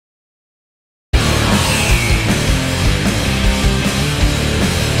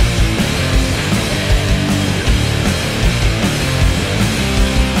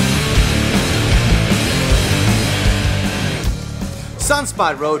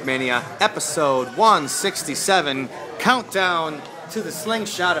Sunspot Road Mania, episode 167, countdown to the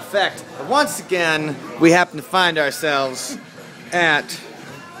Slingshot effect. And once again, we happen to find ourselves at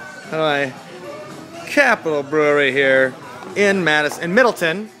Capital Brewery here in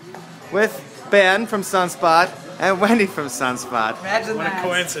Middleton, with Ben from Sunspot and Wendy from Sunspot. Imagine what that. a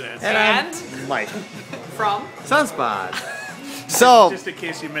coincidence. And I'm Mike from Sunspot. So, just in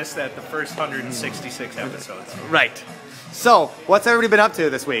case you missed that, the first 166 episodes. Right. So, what's everybody been up to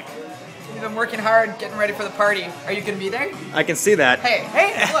this week? We've been working hard, getting ready for the party. Are you going to be there? I can see that. Hey,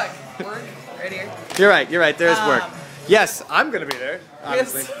 look. Work right here. You're right. There's work. Yes, I'm going to be there,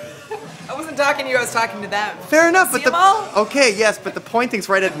 obviously. Yes. I wasn't talking to you, I was talking to them. Fair enough, See them all? Okay, yes, but the pointing's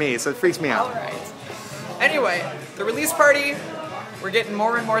right at me, so it freaks me out. All right. Anyway, the release party, we're getting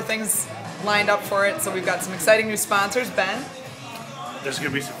more and more things lined up for it, so we've got some exciting new sponsors. Ben? There's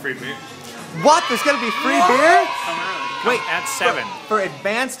going to be some free beer. What? There's going to be free beer? Come early. Come at 7. For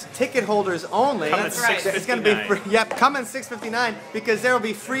advanced ticket holders only. Come That's at right. 6:59. It's going to be free. Yep, come at 6:59 because there will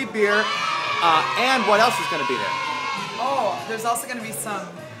be free beer. And what else is going to be there? Oh, there's also going to be some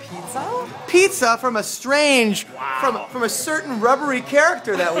pizza? Pizza from a strange, from a certain rubbery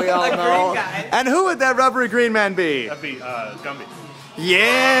character that we all A know. green guy. And who would that rubbery green man be? That'd be Gumby.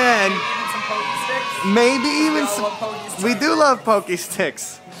 Yeah, and Even some pokey sticks? maybe even We all some. love pokey sticks. We do love pokey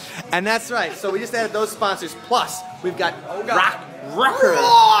sticks. And that's right. So we just added those sponsors. Plus, we've got Rocker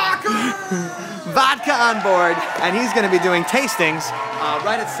Vodka on board, and he's going to be doing tastings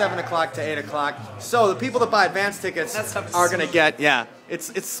right at 7 o'clock to 8 o'clock. So the people that buy advance tickets That stuff is are going to get,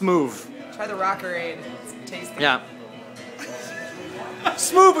 it's smooth. Try the Rockerade. It's tasty. Yeah.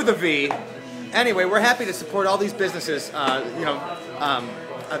 Smooth with a V. Anyway, we're happy to support all these businesses,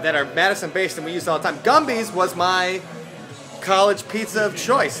 that are Madison-based and we use all the time. Gumby's was my college pizza of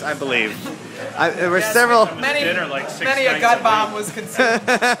choice, I believe. There were several. Many Dinner like 6 a nights gut a bomb week. was consumed.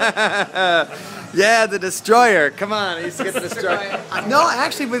 Yeah, the Destroyer. Come on, I used to get the Destroyer. Destroyer. No,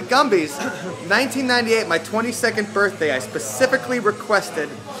 actually, with Gumby's, 1998, my 22nd birthday, I specifically requested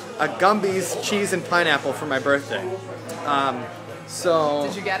a Gumby's cheese and pineapple for my birthday. Did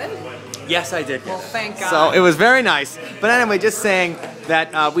you get it? Yes, I did. Well, thank God. So it was very nice. But anyway, just saying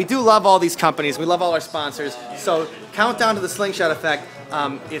that we do love all these companies. We love all our sponsors. So countdown to the Slingshot effect.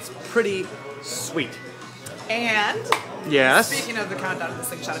 It's pretty sweet. And Yes. speaking of the countdown to the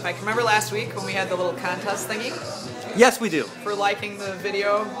Slingshot effect, remember last week when we had the little contest thingy Yes, we do. for liking the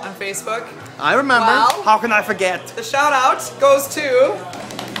video on Facebook? I remember. Well- How can I forget? The shout out goes to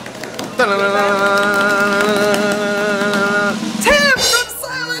Tim from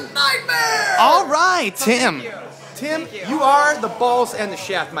Silent Nightmare! All right, Tim. Thank you. Tim, Thank you. you are the balls and the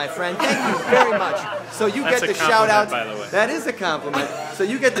shaft, my friend. Thank you very much. So you That's get a the shout out. compliment, by the way. That is a compliment. So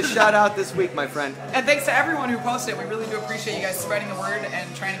you get the shout out this week, my friend. And thanks to everyone who posted. We really do appreciate you guys spreading the word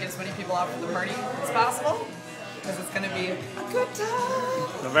and trying to get as many people out for the party as possible. Because it's going to be a good time.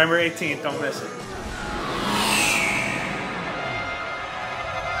 November 18th, don't miss it.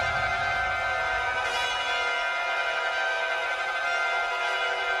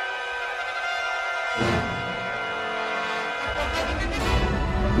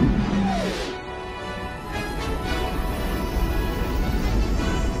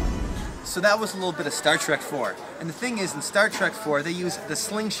 So that was a little bit of Star Trek 4. And the thing is, in Star Trek 4, they use the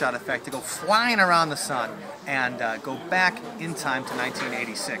slingshot effect to go flying around the sun and go back in time to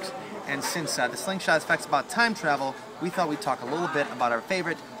 1986. And since the slingshot effect's about time travel, we thought we'd talk a little bit about our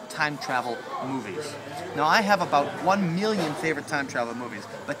favorite time travel movies. Now, I have about 1 million favorite time travel movies,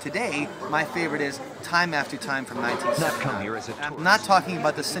 but today, my favorite is Time After Time from 1979. I'm not talking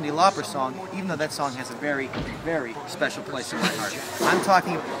about the Cyndi Lauper song, even though that song has a very, very special place in my heart. I'm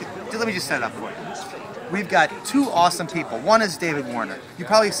talking, let me just set it up for you. We've got two awesome people. One is David Warner. You've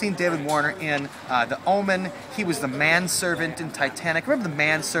probably seen David Warner in The Omen. He was the manservant in Titanic. Remember the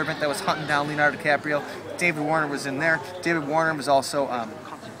manservant that was hunting down Leonardo DiCaprio? David Warner was in there. David Warner was also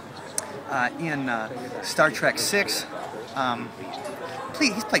in Star Trek 6.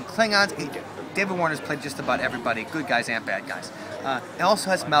 He's played Klingons. David Warner's played just about everybody, good guys and bad guys. It also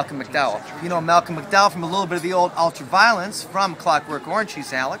has Malcolm McDowell. You know Malcolm McDowell from a little bit of the old Ultraviolence from Clockwork Orange,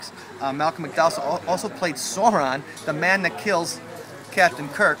 he's Alex. Malcolm McDowell also played Sauron, the man that kills Captain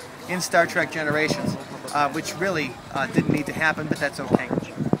Kirk in Star Trek Generations, which really didn't need to happen, but that's okay.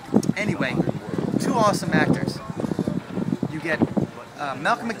 Anyway, two awesome actors. You get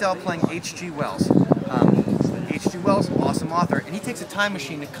Malcolm McDowell playing H.G. Wells. H.G. Wells, awesome author, and he takes a time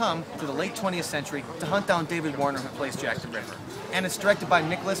machine to come to the late 20th century to hunt down David Warner, who plays Jack the Ripper. And it's directed by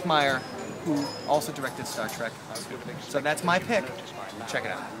Nicholas Meyer, who also directed Star Trek 2. So that's my pick. Check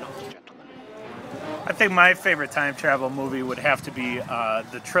it out. I think my favorite time travel movie would have to be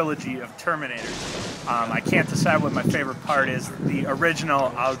the trilogy of Terminator. I can't decide what my favorite part is. The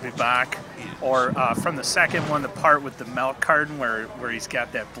original, I'll be back, or from the second one, the part with the milk carton where he's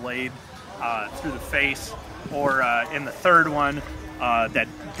got that blade through the face, or in the third one, that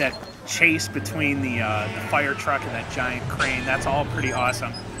chase between the fire truck and that giant crane. That's all pretty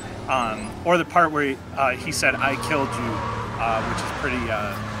awesome. Or the part where he said, "I killed you," which is pretty,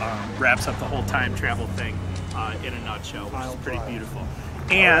 wraps up the whole time travel thing in a nutshell, which is pretty beautiful.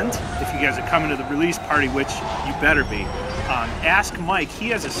 And if you guys are coming to the release party, which you better be, ask Mike. He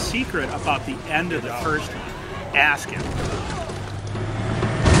has a secret about the end of the first one. Ask him.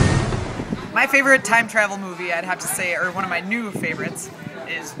 My favorite time travel movie, I'd have to say, or one of my new favorites,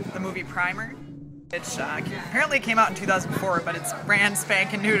 is the movie Primer, which apparently came out in 2004, but it's brand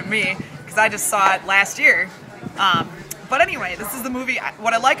spanking new to me because I just saw it last year. But anyway, this is the movie.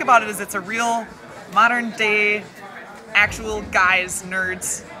 What I like about it is it's a real modern day, actual guys,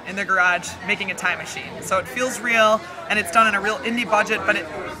 nerds in their garage making a time machine. So it feels real, and it's done in a real indie budget, but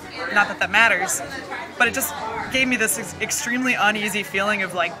not that that matters, but it just gave me this extremely uneasy feeling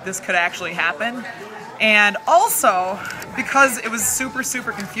of like this could actually happen. And also, because it was super,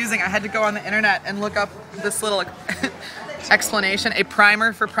 super confusing, I had to go on the internet and look up this little explanation, a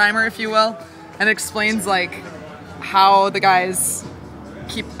primer for primer, if you will, and it explains like how the guys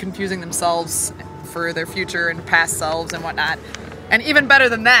keep confusing themselves for their future and past selves and whatnot. And even better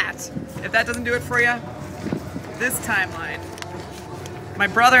than that, if that doesn't do it for you, this timeline. My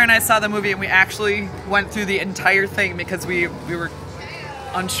brother and I saw the movie and we actually went through the entire thing because we were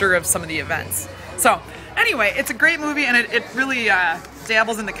unsure of some of the events. So anyway, it's a great movie, and it really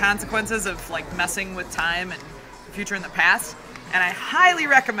dabbles in the consequences of like messing with time and the future and the past, and I highly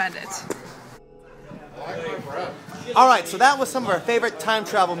recommend it. All right, so that was some of our favorite time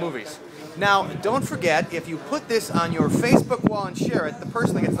travel movies. Now, don't forget, if you put this on your Facebook wall and share it, the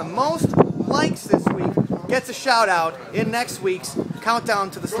person that gets the most likes this week gets a shout out in next week's countdown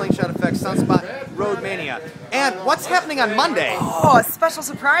to the Slingshot Effect Sunspot Road Mania. And what's happening on Monday? Oh, a special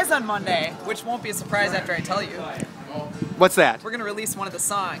surprise on Monday, which won't be a surprise after I tell you. What's that? We're gonna release one of the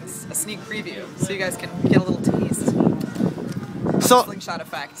songs, a sneak preview, so you guys can get a little taste. So, Slingshot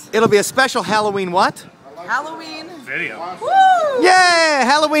Effect. it'll be a special Halloween what? Halloween Video. Woo! Yeah,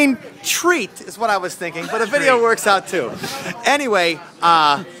 Halloween treat is what I was thinking, but a video works out too. Anyway,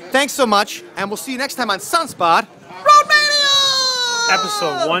 thanks so much, and we'll see you next time on Sunspot Road Mania!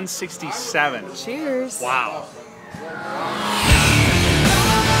 Episode 167. Cheers. Wow.